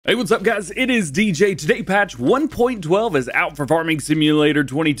Hey, what's up guys? It is DJ. Today patch 1.12 is out for Farming Simulator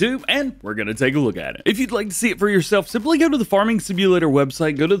 22 and we're going to take a look at it. If you'd like to see it for yourself, simply go to the Farming Simulator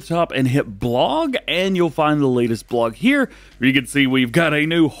website, go to the top and hit blog and you'll find the latest blog here where you can see we've got a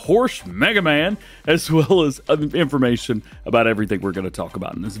new horse Mega Man as well as information about everything we're going to talk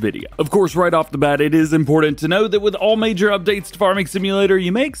about in this video. Of course, right off the bat, it is important to know that with all major updates to Farming Simulator,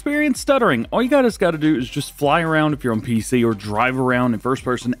 you may experience stuttering. All you guys got to do is just fly around if you're on PC or drive around in first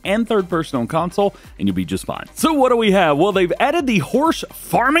person and third person on console and you'll be just fine. So what do we have? Well, they've added the horse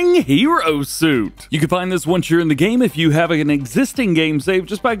farming hero suit. You can find this once you're in the game if you have an existing game save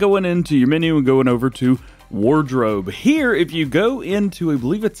just by going into your menu and going over to wardrobe. Here, if you go into, I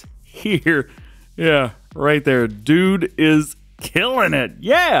believe it's here, yeah, right there, dude is killing it.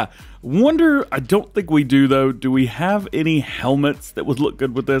 Yeah. Wonder, I don't think we do though. Do we have any helmets that would look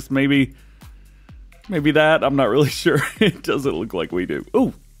good with this? Maybe that, I'm not really sure. It doesn't look like we do.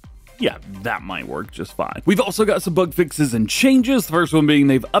 Oh, yeah, that might work just fine. We've also got some bug fixes and changes. The first one being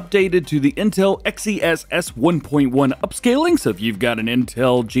they've updated to the Intel XeSS 1.1 upscaling. So if you've got an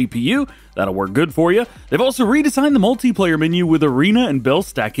Intel GPU, that'll work good for you. They've also redesigned the multiplayer menu with arena and bell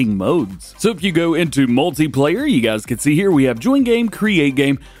stacking modes. So if you go into multiplayer, you guys can see here we have join game, create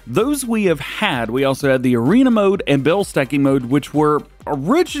game. Those we have had. We also had the arena mode and bell stacking mode, which were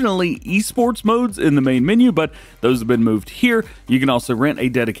originally esports modes in the main menu, but those have been moved here. You can also rent a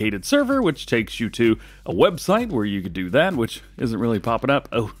dedicated server, which takes you to a website where you could do that, which isn't really popping up.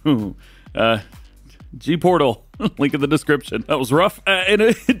 Oh, G-Portal, link in the description. That was rough. And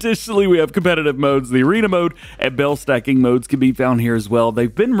additionally, we have competitive modes. The arena mode and bell stacking modes can be found here as well.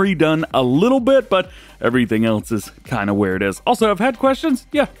 They've been redone a little bit, but everything else is kind of where it is. Also, I've had questions.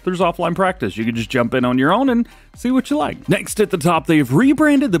 Yeah, there's offline practice. You can just jump in on your own and see what you like. Next at the top, they've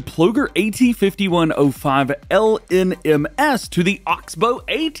rebranded the Ploger AT5105 LNMS to the Oxbow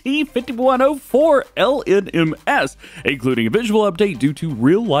AT5104 LNMS, including a visual update due to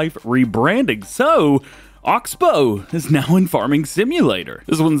real-life rebranding. So, Oxbow is now in Farming Simulator.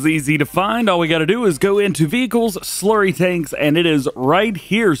 This one's easy to find. All we got to do is go into vehicles, slurry tanks, and it is right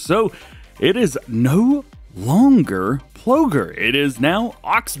here. So it is no longer Ploger. It is now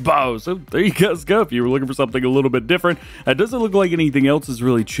Oxbow. So there you guys go. If you were looking for something a little bit different, it doesn't look like anything else has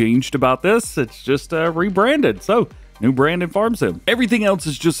really changed about this. It's just rebranded. So new brand in Farm Sim. Everything else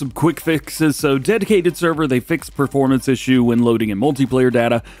is just some quick fixes. So dedicated server, they fixed performance issue when loading in multiplayer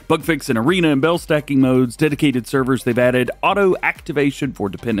data. Bug fix in arena and bell stacking modes. Dedicated servers, they've added auto activation for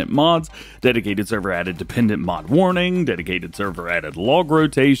dependent mods. Dedicated server added dependent mod warning. Dedicated server added log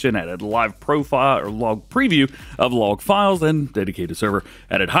rotation, added live profile or log preview of log files, and dedicated server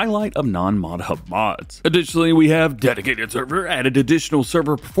added highlight of non-mod hub mods. Additionally, we have dedicated server added additional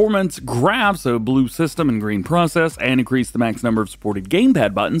server performance graphs, so blue system and green process, and increase the max number of supported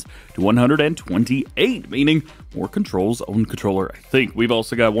gamepad buttons to 128, meaning more controls on controller, I think. We've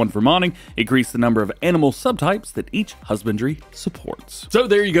also got one for modding, increase the number of animal subtypes that each husbandry supports. So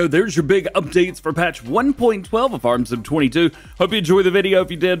there you go, there's your big updates for patch 1.12 of Farm Sim 22. Hope you enjoyed the video.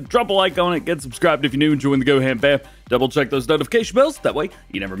 If you did, drop a like on it, get subscribed if you're new and join the GoHam fam. Double check those notification bells, that way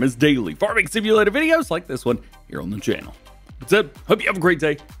you never miss daily Farming Simulator videos like this one here on the channel. That's it, hope you have a great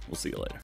day, we'll see you later.